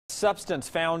Substance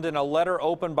found in a letter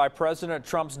opened by President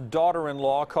Trump's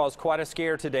daughter-in-law caused quite a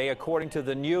scare today. According to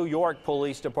the New York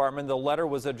Police Department, the letter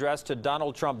was addressed to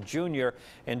Donald Trump Jr.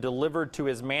 and delivered to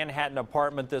his Manhattan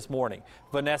apartment this morning.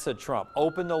 Vanessa Trump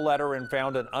opened the letter and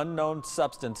found an unknown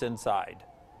substance inside.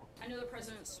 I know the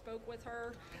president spoke with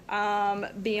her.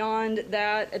 Beyond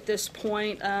that, at this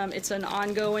point, it's an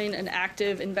ongoing and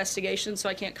active investigation, so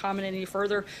I can't comment any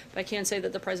further, but I can say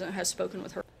that the president has spoken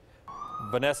with her.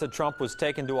 Vanessa Trump was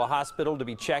taken to a hospital to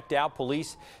be checked out.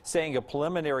 Police saying a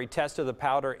preliminary test of the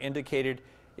powder indicated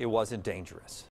it wasn't dangerous.